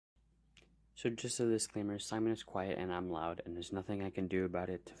So just a disclaimer, Simon is quiet and I'm loud, and there's nothing I can do about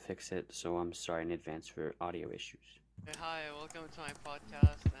it to fix it, so I'm sorry in advance for audio issues. Hey, hi, welcome to my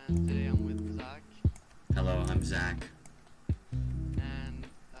podcast, and today I'm with Zach. Hello, I'm Zach. And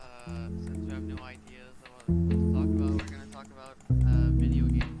since we have no ideas about what to talk about, we're gonna talk about video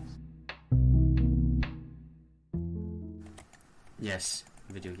games. Yes,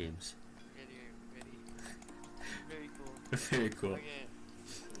 video games. Very cool. Very cool. Okay,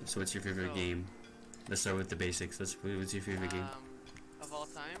 So what's your favorite so game? Let's start with the basics. What's your favorite game? of all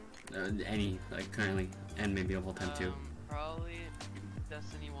time, Any, like currently, and maybe of all time too. probably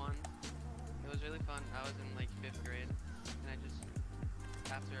Destiny 1. It was really fun. I was in like 5th grade, and I just,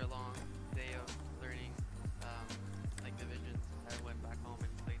 after a long day of learning like divisions, I went back home and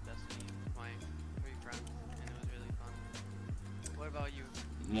played Destiny with my 3 friends, and it was really fun. What about you?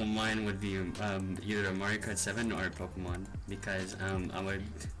 Well, mine would be either Mario Kart 7 or Pokemon, because I would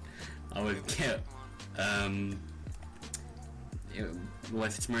Wait, get Pokemon? it, well,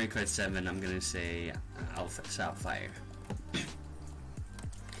 if it's Mario Kart 7, I'm gonna say Sapphire. Alright,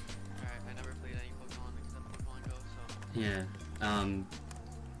 I never played any Pokemon except Pokemon Go, so Yeah.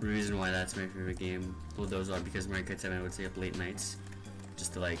 The reason why that's my favorite game, well, those are because Mario Kart 7 I would stay up late nights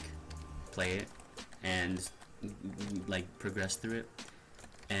just to like play it and like progress through it.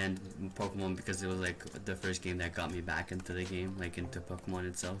 And Pokemon because it was like the first game that got me back into the game, like into Pokemon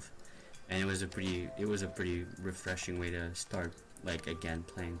itself. And it was a pretty refreshing way to start like again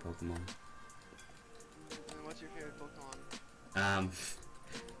playing Pokemon. and what's your favorite Pokemon?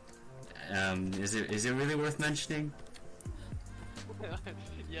 Um, is it really worth mentioning?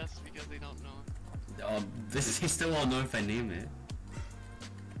 Yes, because they don't know. They still won't know if I name it.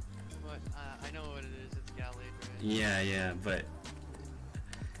 But I know what it is. It's Gallade, right? Yeah, but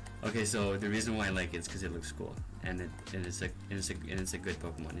okay. So the reason why I like it is because it looks cool, and it's a good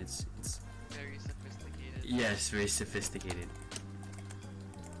Pokemon. It's Very sophisticated. yes, very sophisticated.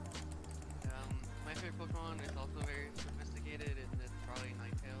 My favorite Pokemon is also very sophisticated, and it's probably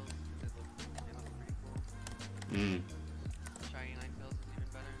Ninetales. It looks pretty cool. Mm. Shiny Ninetales is even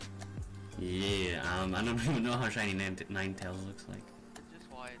better. Yeah. I don't even know how shiny Ninetales looks like. It's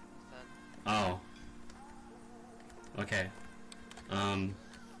just white instead. Oh. Okay. Um.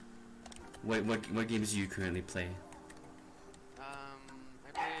 What games do you currently play? I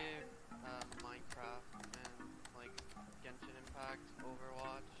play Minecraft and like Genshin Impact,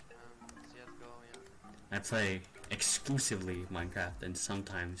 Overwatch, CS:GO. Yeah. I play exclusively Minecraft, and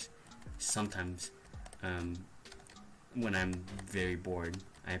sometimes, um, when I'm very bored,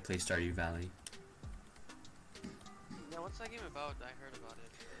 I play Stardew Valley. Yeah, what's that game about? I heard about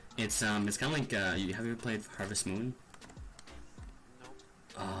it. It's kind of like have you ever played Harvest Moon? Nope.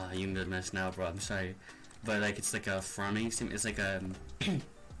 You can mess now, bro. I'm sorry, but like it's like a farming sim. It's like a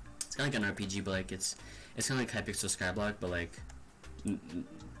it's kind of like an RPG, but like it's kind of like Hypixel Skyblock, but like Grind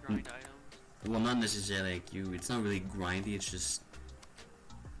items. well, not necessarily like you. It's not really grindy.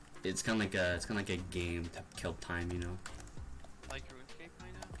 It's kind of like a game to kill time, you know. Like RuneScape,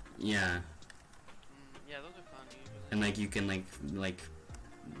 kind of. Yeah, Yeah, those are fun usually. and like you can like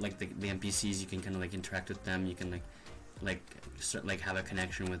the NPCs, you can kind of like interact with them. You can like have a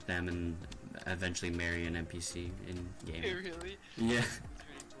connection with them and eventually marry an NPC in game. Really? Yeah. That's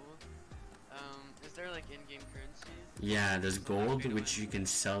pretty cool. Is there like in-game currency? Yeah, there's gold Happy to which win. you can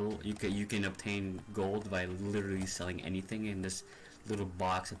sell. You can obtain gold by literally selling anything in this little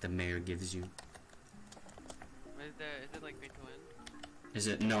box that the mayor gives you. Is it like pay to win? Is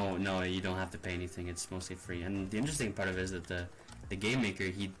it? No, you don't have to pay anything. It's mostly free. And the interesting part of it is that the game maker,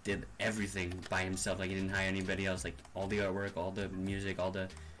 he did everything by himself. Like he didn't hire anybody else. Like all the artwork, all the music, all the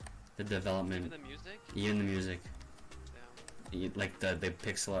Even development, the music? even the music. Damn. Like the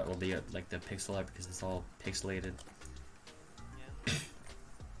pixel art, well the pixel art because it's all pixelated. Yeah.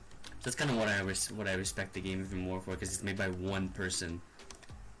 That's kind of what I respect the game even more for, because it's made by one person.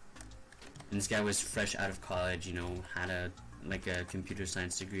 And this guy was fresh out of college, you know, had a computer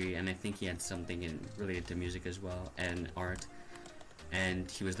science degree, and I think he had something related to music as well and art.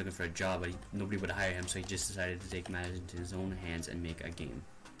 And he was looking for a job, but nobody would hire him, so he just decided to take matters into his own hands and make a game.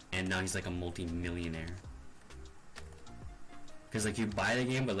 And now he's like a multi-millionaire. Cause like you buy the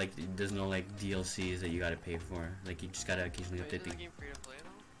game, but like there's no like DLCs that you gotta pay for. Like you just gotta occasionally Wait, update isn't the. the game free to play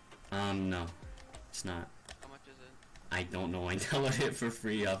though? No, it's not. How much is it? I don't know. I downloaded it for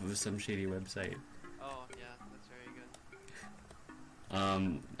free off of some shady website. Oh yeah, that's very good.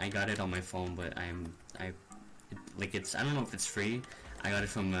 I got it on my phone, but I don't know if it's free. I got it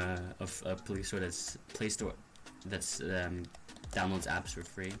from a Play Store that's downloads apps for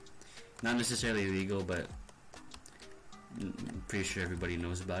free. Not necessarily illegal, but pretty sure everybody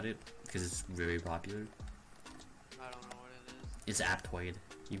knows about it. because it's very popular. I don't know what it is. It's Aptoid.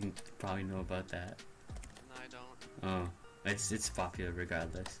 You can probably know about that. No, I don't. Oh, it's popular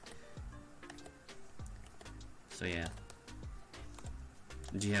regardless. So yeah.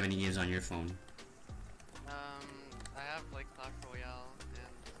 Do you have any games on your phone? I have like Clash Royale and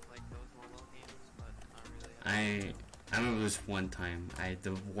like those mobile games, but not really. I remember this one time.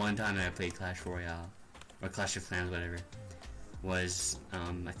 The one time that I played Clash Royale or Clash of Clans, whatever, was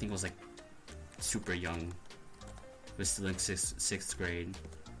I think it was like super young. It was still in sixth grade,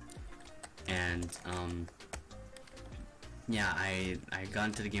 and yeah, I got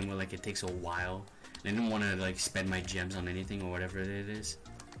into the game where like it takes a while. And I didn't want to like spend my gems on anything or whatever it is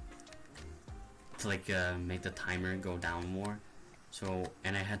to like make the timer go down more. So,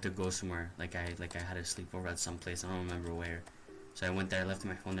 and I had to go somewhere. Like I had to sleep over at some place. I don't remember where. So I went there, left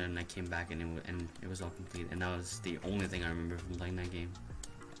my phone there, and I came back, and it was all complete. And that was the only thing I remember from playing that game.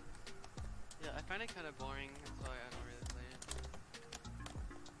 Yeah, I find it kind of boring. That's why I don't really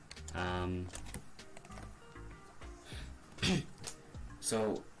play it.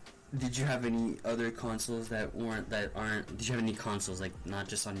 So, did you have any other consoles that aren't? Did you have any consoles like not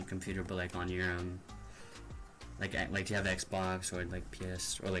just on your computer, but like on your like do you have Xbox or like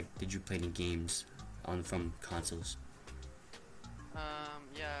PS, or like did you play any games from consoles?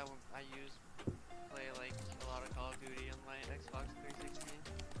 Yeah, I play like a lot of Call of Duty on my Xbox 360.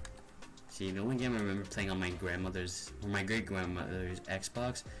 See, the only game I remember playing on my grandmother's or my great grandmother's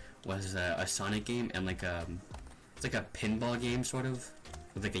Xbox was a Sonic game, and like it's like a pinball game sort of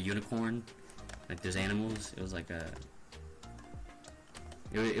with like a unicorn, like there's animals. It was like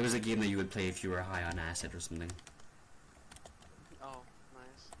it was a game that you would play if you were high on acid or something. Oh,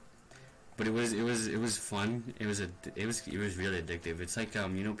 nice. But it was fun. It was really addictive. It's like you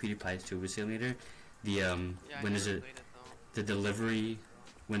know PewDiePie's Tuber Simulator. The Yeah, I when there's never a played it though. the delivery,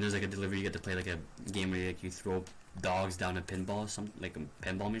 when there's like a delivery, you get to play like a game where like you throw dogs down a pinball, like a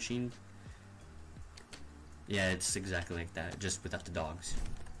pinball machine. Yeah, it's exactly like that, just without the dogs.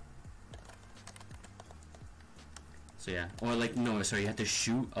 So yeah, or like no, sorry, you had to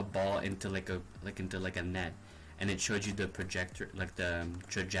shoot a ball into like a net, and it showed you the projector, like the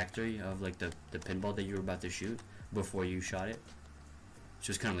trajectory of like the pinball that you were about to shoot before you shot it.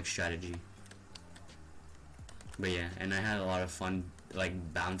 So it's kind of like strategy. But yeah, and I had a lot of fun like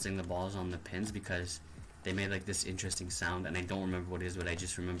bouncing the balls on the pins because they made like this interesting sound, and I don't remember what it is, but I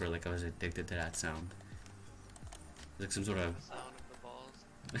just remember like I was addicted to that sound. Like some sort of The sound of the balls.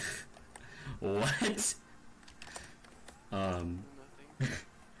 what? Nothing.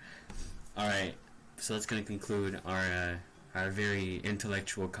 All right, so that's gonna conclude our very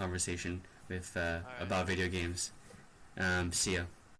intellectual conversation with Alright. about video games. See ya.